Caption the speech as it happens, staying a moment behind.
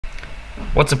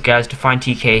What's up guys,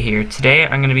 DefineTK here. Today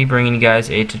I'm going to be bringing you guys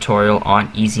a tutorial on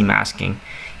easy masking.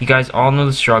 You guys all know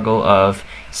the struggle of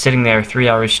sitting there 3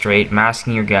 hours straight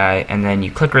masking your guy, and then you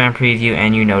click RAM preview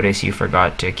and you notice you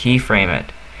forgot to keyframe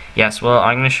it. Yes, well,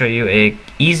 I'm going to show you a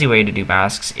easy way to do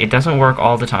masks. It doesn't work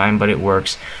all the time, but it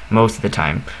works most of the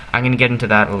time. I'm going to get into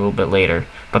that a little bit later.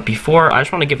 But before, I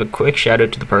just want to give a quick shout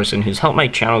out to the person who's helped my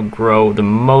channel grow the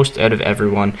most out of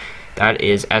everyone. That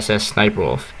is SS Sniper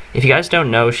Wolf. If you guys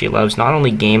don't know, she loves not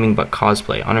only gaming but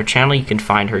cosplay. On her channel you can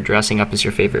find her dressing up as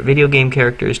your favorite video game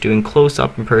characters, doing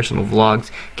close-up and personal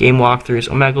vlogs, game walkthroughs,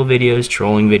 Omegle videos,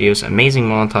 trolling videos, amazing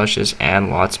montages, and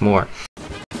lots more.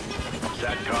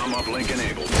 Satcom uplink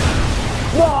enabled.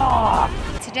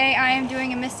 Today I am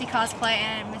doing a Misty cosplay,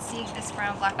 and Misty is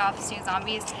from Black Ops 2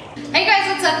 Zombies. Hey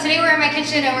guys, what's up? Today we're in my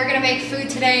kitchen and we're gonna make food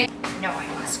today. No, I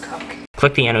must cook.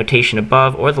 Click the annotation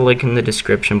above or the link in the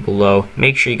description below.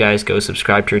 Make sure you guys go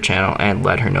subscribe to her channel and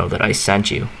let her know that I sent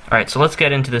you. Alright, so let's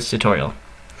get into this tutorial.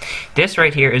 This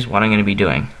right here is what I'm going to be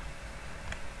doing.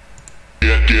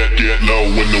 Get low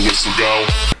when the whistle go.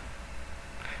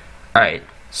 Alright,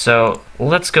 so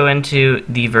let's go into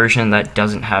the version that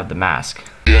doesn't have the mask.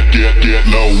 Get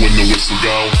low when the whistle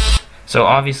go. So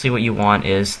obviously what you want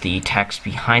is the text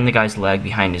behind the guy's leg,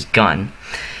 behind his gun.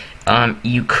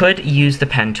 You could use the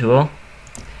pen tool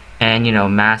and, you know,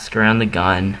 mask around the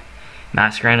gun,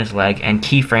 mask around his leg, and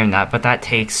keyframe that, but that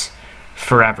takes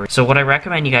forever. So what I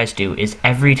recommend you guys do is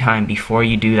every time before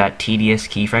you do that tedious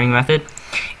keyframing method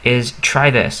is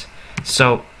try this.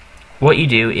 So what you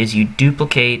do is you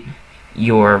duplicate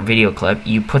your video clip,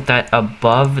 you put that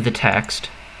above the text,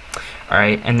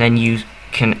 alright, and then you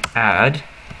can add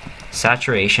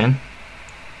saturation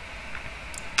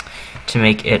to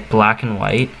make it black and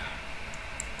white,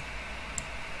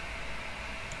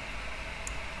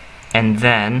 and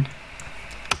then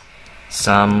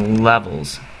some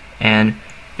levels. And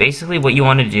basically what you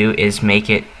want to do is make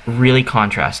it really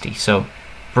contrasty. So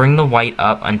bring the white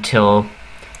up until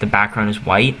the background is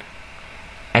white,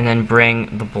 and then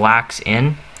bring the blacks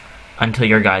in until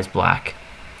your guy's black.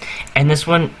 And this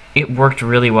one, it worked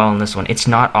really well in this one. It's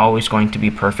not always going to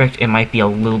be perfect. It might be a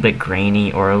little bit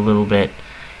grainy or a little bit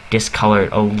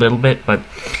discolored a little bit, but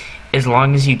as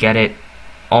long as you get it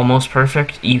almost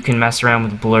perfect, you can mess around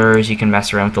with blurs, you can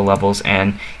mess around with the levels,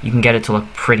 and you can get it to look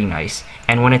pretty nice.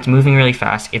 And when it's moving really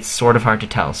fast, it's sort of hard to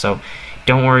tell, so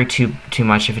don't worry too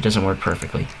much if it doesn't work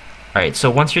perfectly. Alright, so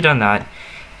once you're done that,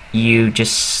 you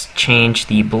just change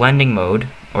the blending mode,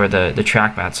 or the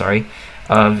track matte, sorry,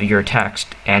 of your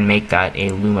text, and make that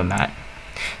a luma matte.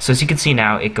 So as you can see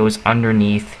now, it goes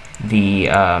underneath the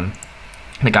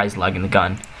guy's leg and the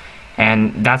gun.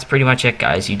 And that's pretty much it,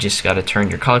 guys. You just gotta turn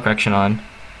your color correction on,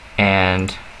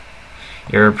 and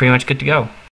you're pretty much good to go.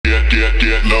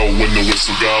 Get low when the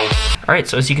whistle go. Alright,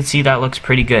 so as you can see, that looks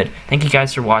pretty good. Thank you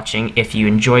guys for watching. If you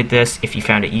enjoyed this, if you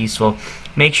found it useful,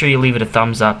 make sure you leave it a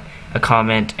thumbs up, a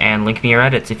comment, and link me your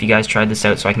edits if you guys tried this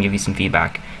out so I can give you some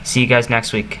feedback. See you guys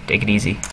next week. Take it easy.